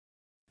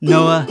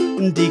Noah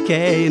and Dike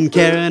and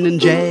Karen and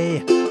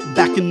Jay,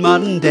 back in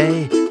modern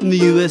day in the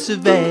US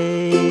of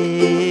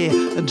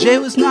A. Jay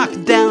was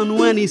knocked down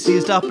when he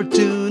seized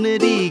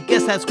opportunity.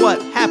 Guess that's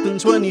what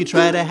happens when you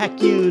try to hack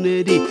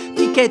Unity.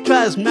 Dike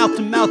tries mouth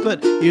to mouth,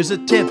 but here's a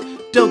tip: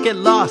 don't get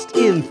lost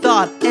in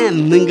thought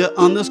and linger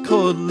on those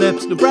cold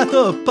lips. No breath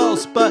or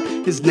pulse, but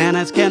his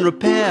nanites can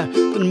repair.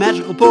 Then a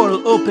magical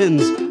portal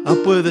opens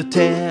up with a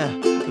tear.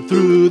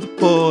 Through the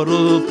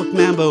portal, Punk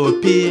Mambo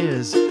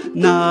appears.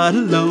 Not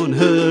alone,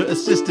 her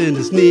assistant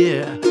is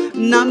near.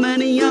 Not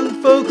many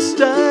young folks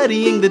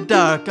studying the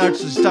dark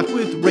arts are stuck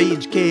with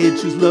RageCaj,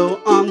 who's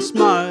low on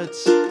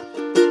smarts.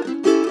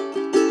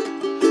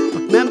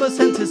 Punk Mambo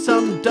senses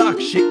some dark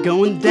shit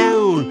going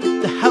down.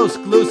 The house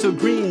glows so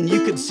green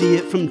you could see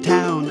it from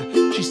town.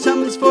 She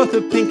summons forth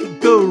a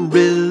pink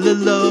gorilla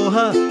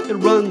Loha. It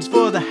runs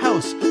for the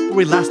house where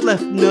we last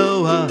left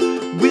Noah.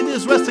 With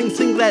his wrestling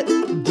singlet,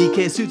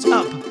 Dike suits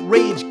up.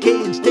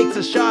 RageCaj takes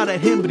a shot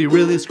at him, but he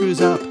really screws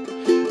up.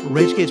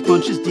 RageCaj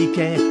punches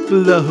Dike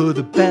below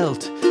the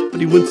belt, but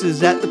he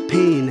winces at the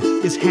pain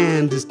his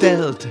hand is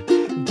dealt.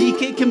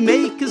 Dike can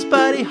make his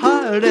body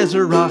hard as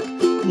a rock,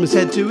 from his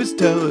head to his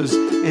toes,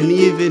 and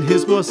even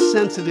his most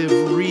sensitive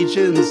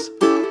regions.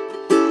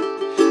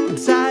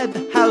 Inside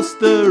the house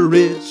the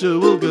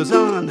ritual goes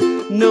on.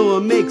 Noah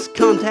makes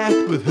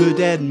contact with her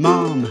dead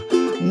mom.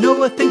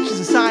 Noah thinks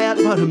she's a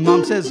psyop, but her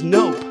mom says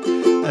nope.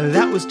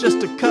 That was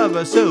just a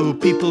cover so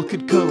people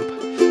could cope.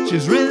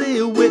 She's really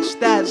a witch,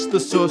 that's the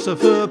source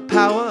of her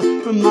power.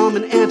 Her mom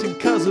and aunt and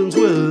cousins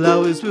will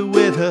always be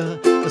with her.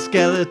 A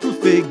skeletal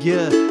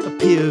figure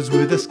appears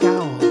with a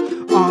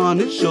scowl.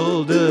 On its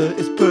shoulder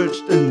is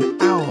perched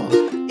an owl.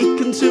 It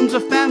consumes her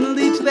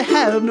family till they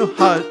have no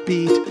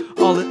heartbeat.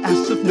 All it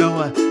asks of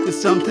Noah is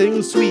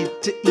something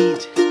sweet to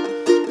eat.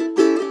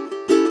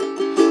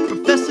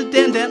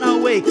 Dan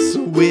awakes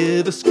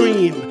with a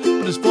scream,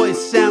 but his voice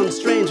sounds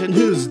strange, and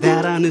who's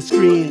that on his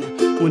screen?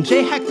 When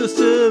Jay hacked the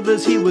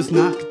servers, he was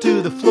knocked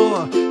to the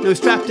floor. Now he's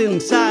trapped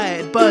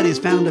inside, but he's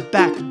found a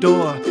back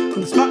door.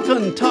 When the smart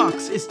gun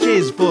talks, it's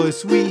Jay's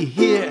voice we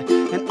hear,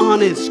 and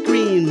on its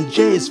screen,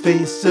 Jay's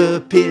face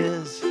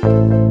appears.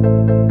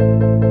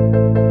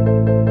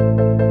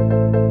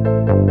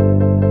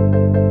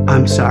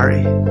 I'm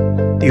sorry,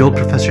 the old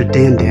Professor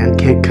Dan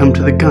can't come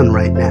to the gun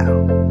right now.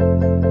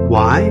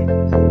 Why?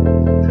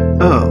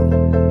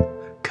 Oh,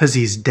 'cause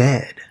he's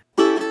dead.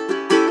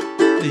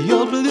 The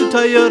old blue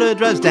Toyota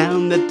drives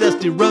down that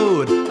dusty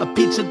road, a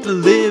pizza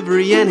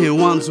delivery, and he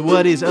wants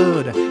what he's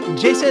owed.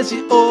 Jay says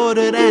he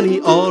ordered and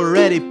he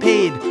already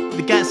paid, but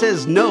the guy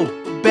says no,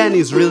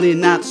 Benny's really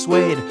not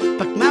swayed.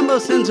 Punk Mambo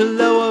sends her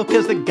low,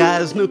 'cause the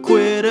guy's no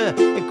quitter.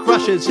 It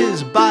crushes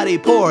his body,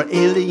 poor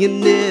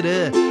alien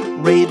knitter.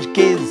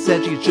 RageCaj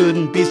said she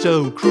shouldn't be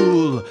so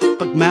cruel.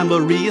 Punk Mambo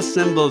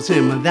reassembles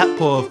him, that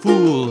poor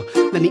fool.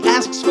 Then he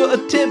asks for a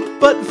tip,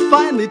 but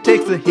finally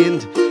takes the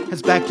hint.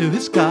 Heads back to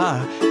his car,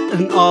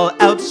 an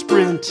all-out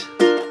sprint.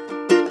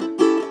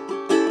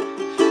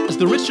 As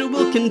the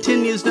ritual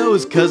continues,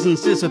 Noah's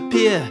cousins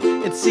disappear.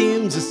 It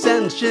seems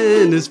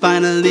ascension is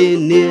finally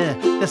near.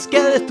 The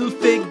skeletal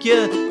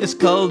figure is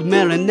called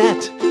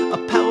Marinette, a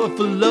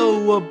powerful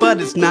Loa,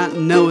 but it's not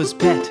Noah's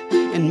pet.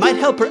 It might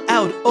help her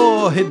out,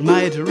 or it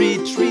might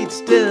retreat,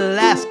 still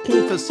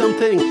asking for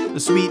something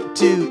sweet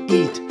to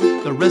eat.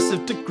 The rest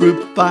of the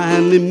group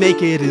finally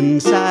make it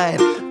inside.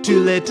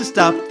 Too late to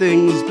stop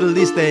things, but at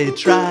least they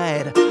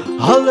tried.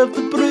 All of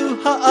the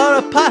Bruja are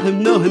a part of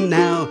Noah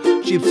now.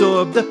 She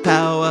absorbed the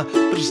power,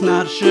 but she's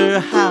not sure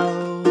how.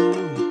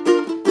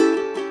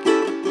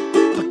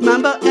 Punk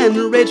Mambo and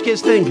RageCaj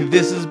think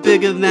this is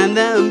bigger than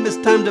them. It's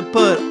time to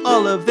put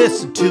all of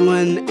this to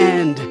an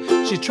end.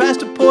 She tries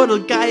to portal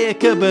Gaia,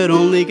 but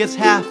only gets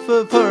half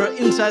of her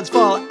insides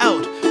fall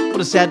out. What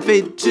a sad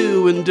fate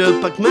to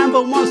endure. Punk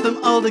Mambo wants them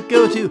all to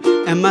go to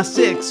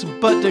MI6,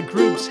 but the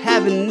group's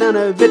having none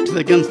of it. To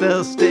the guns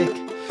they'll stick.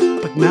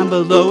 Punk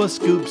Mambo Loa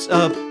scoops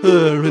up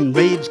her and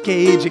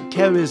RageCaj. It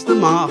carries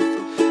them off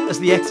as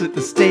they exit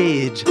the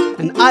stage.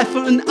 An eye for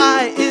an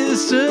eye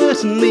is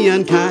certainly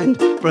unkind.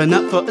 For a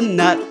nut for a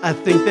nut, I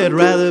think they'd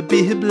rather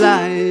be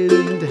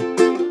blind.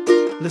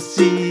 Let's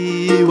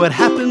see what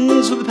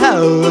happens with the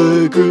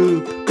power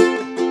group.